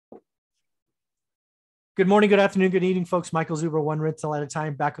Good morning, good afternoon, good evening, folks. Michael Zuber, one rental at a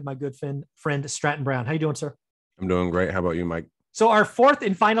time, back with my good friend Stratton Brown. How you doing, sir? I'm doing great. How about you, Mike? So our fourth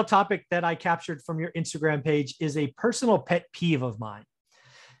and final topic that I captured from your Instagram page is a personal pet peeve of mine.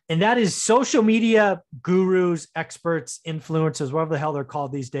 And that is social media gurus, experts, influencers, whatever the hell they're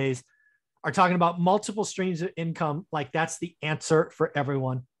called these days, are talking about multiple streams of income like that's the answer for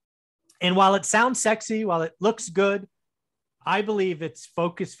everyone. And while it sounds sexy, while it looks good, I believe it's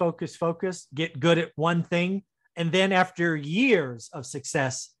focus, focus, focus, get good at one thing. And then after years of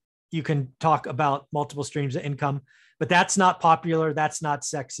success, you can talk about multiple streams of income, but that's not popular. That's not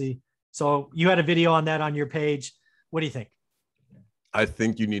sexy. So you had a video on that on your page. What do you think? I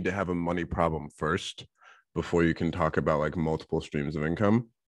think you need to have a money problem first before you can talk about like multiple streams of income.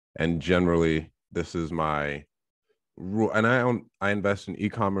 And generally, this is my rule. And I invest in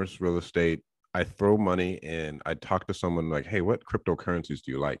e-commerce, real estate. I throw money in. I talk to someone like, hey, what cryptocurrencies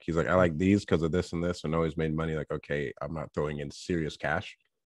do you like? He's like, I like these because of this and this, and always made money. Like, okay, I'm not throwing in serious cash.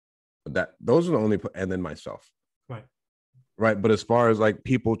 But those are the only, and then myself. Right. Right. But as far as like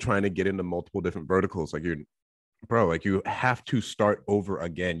people trying to get into multiple different verticals, like like you have to start over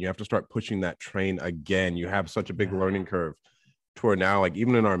again. You have to start pushing that train again. You have such a big learning curve to where now, like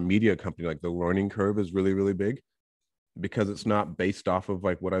even in our media company, like the learning curve is really, really big. Because it's not based off of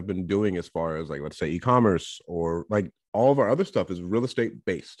like what I've been doing as far as like, let's say e-commerce or like all of our other stuff is real estate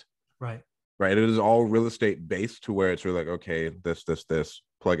based. Right. Right. It is all real estate based to where it's really like, okay, this,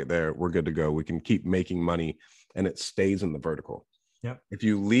 plug it there. We're good to go. We can keep making money and it stays in the vertical. Yep. If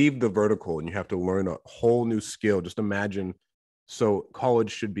you leave the vertical and you have to learn a whole new skill, just imagine. So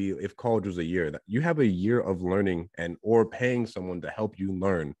college should be, if college was a year, that you have a year of learning and or paying someone to help you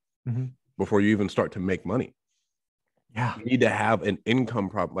learn before you even start to make money. Yeah. You need to have an income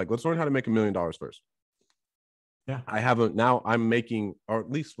problem. Like, let's learn how to make $1 million first. Yeah. I'm making, or at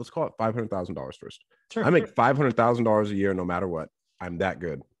least let's call it $500,000 first. Sure. I make $500,000 a year, no matter what. I'm that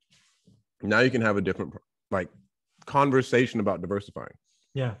good. Now you can have a different like conversation about diversifying.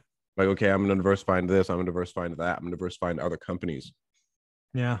 Yeah. Like, okay, I'm going to diversify into this. I'm going to diversify into that. I'm going to diversify into other companies.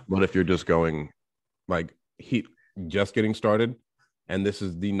 Yeah. But if you're just going like just getting started, and this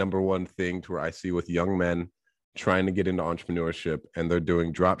is the number one thing to where I see with young men trying to get into entrepreneurship, and they're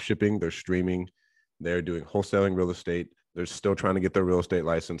doing drop shipping, they're streaming, they're doing wholesaling real estate, they're still trying to get their real estate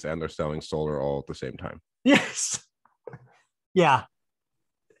license, and they're selling solar all at the same time. Yes. Yeah.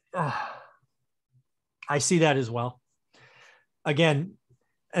 I see that as well. Again,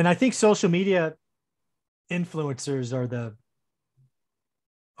 and I think social media influencers are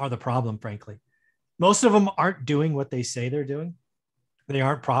the problem, frankly. Most of them aren't doing what they say they're doing. They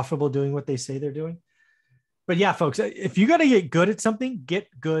aren't profitable doing what they say they're doing. But yeah, folks, if you got to get good at something, get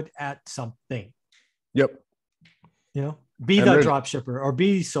good at something. Yep. You know, be the drop shipper or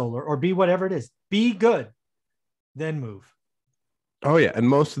be solar or be whatever it is. Be good, then move. Oh, yeah. And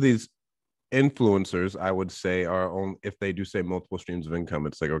most of these influencers, I would say, are on, if they do say multiple streams of income,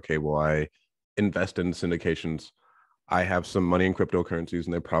 it's like, okay, well, I invest in syndications. I have some money in cryptocurrencies,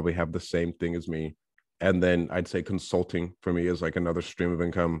 and they probably have the same thing as me. And then I'd say consulting for me is like another stream of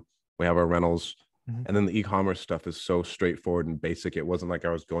income. We have our rentals. And then the e-commerce stuff is so straightforward and basic. It wasn't like I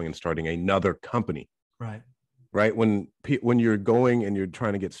was going and starting another company. Right. Right. When you're going and you're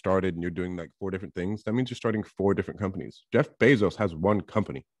trying to get started and you're doing like 4 different things, that means you're starting 4 different companies. Jeff Bezos has one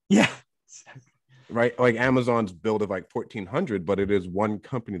company. Yeah. Right. Like Amazon's built of like 1,400, but it is one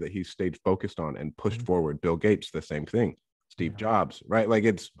company that he stayed focused on and pushed forward. Bill Gates, the same thing. Steve Jobs. Right. Like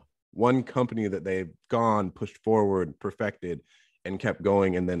it's one company that they've gone, pushed forward, perfected, and kept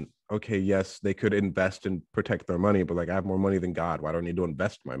going. And then, okay, yes, they could invest and protect their money, but like I have more money than God. Why do I need to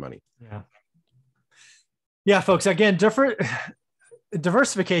invest my money? Yeah. Yeah, folks, again,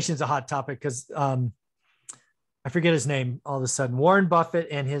 diversification is a hot topic because I forget his name all of a sudden. Warren Buffett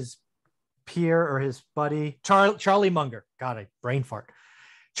and his peer or his buddy, Charlie Munger. God, a brain fart.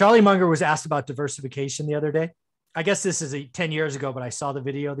 Charlie Munger was asked about diversification the other day. I guess this is 10 years ago, but I saw the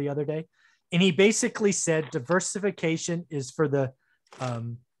video the other day. And he basically said diversification is for the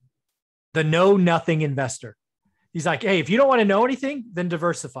know-nothing investor. He's like, hey, if you don't want to know anything, then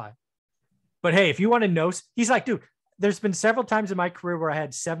diversify. But hey, if you want to know, he's like, dude, there's been several times in my career where I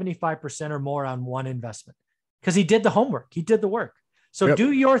had 75% or more on one investment because he did the homework. He did the work. So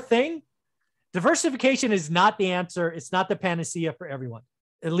do your thing. Diversification is not the answer. It's not the panacea for everyone,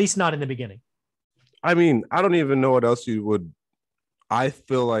 at least not in the beginning. I mean, I don't even know what else you would. I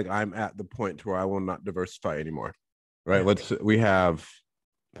feel like I'm at the point to where I will not diversify anymore. Right. Yeah. We have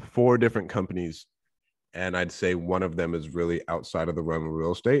 4 different companies, and I'd say one of them is really outside of the realm of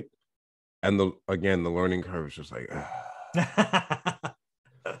real estate. And the learning curve is just like,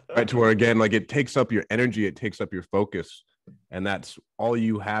 right? right? To where again, like it takes up your energy, it takes up your focus, and that's all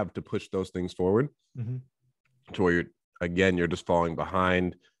you have to push those things forward. To where you're just falling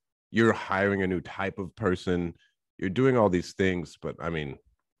behind. You're hiring a new type of person. You're doing all these things, but I mean,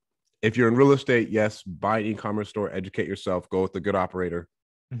 if you're in real estate, yes, buy an e-commerce store, educate yourself, go with a good operator.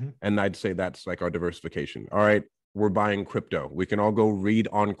 And I'd say that's like our diversification. All right, we're buying crypto. We can all go read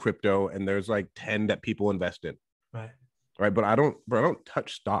on crypto, and there's like 10 that people invest in. Right. But I don't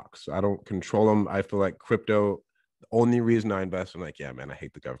touch stocks. I don't control them. I feel like crypto, the only reason I invest, I'm like, yeah, man, I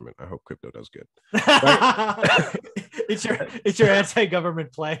hate the government. I hope crypto does good. Right? It's your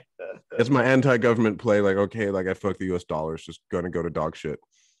anti-government play. It's my anti-government play. Like, okay, like I feel like the US dollar is just going to go to dog shit.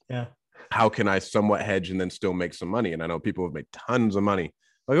 Yeah. How can I somewhat hedge and then still make some money? And I know people have made tons of money.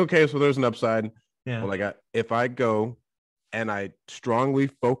 Like, okay, so there's an upside. Yeah. Well, like if I go and I strongly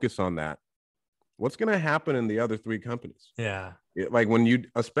focus on that, what's going to happen in the other 3 companies? Yeah. Like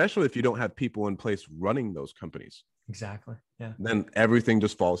especially if you don't have people in place running those companies. Exactly. Yeah. Then everything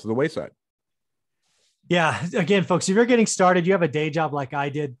just falls to the wayside. Yeah. Again, folks, if you're getting started, you have a day job like I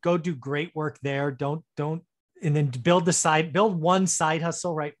did, go do great work there. Don't, and then build one side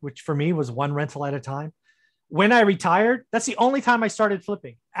hustle, right? Which for me was one rental at a time. When I retired, that's the only time I started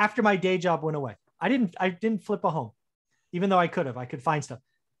flipping after my day job went away. I didn't flip a home, even though I could find stuff.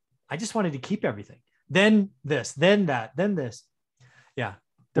 I just wanted to keep everything. Then this, then that, then this. Yeah.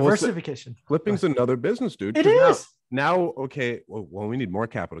 Diversification. Flipping's another business, dude. It is. Now, okay, well, we need more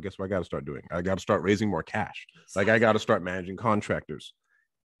capital. Guess what I got to start doing? I got to start raising more cash. Like I got to start managing contractors.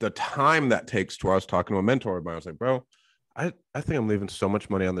 The time that takes to, I was talking to a mentor of mine. I was like, bro, I think I'm leaving so much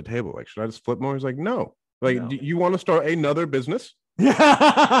money on the table. Like, should I just flip more? He's like, no. Like, no. Do you want to start another business?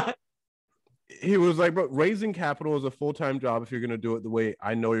 He was like, bro, raising capital is a full-time job if you're going to do it the way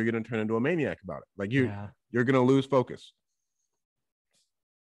I know you're going to turn into a maniac about it. Like you're going to lose focus.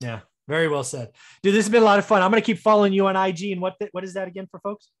 Yeah. Very well said. Dude, this has been a lot of fun. I'm going to keep following you on IG. And what is that again for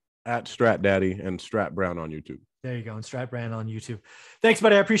folks? At Strat Daddy and Strat Brown on YouTube. There you go. And Strat Brand on YouTube. Thanks,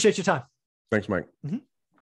 buddy. I appreciate your time. Thanks, Mike. Mm-hmm.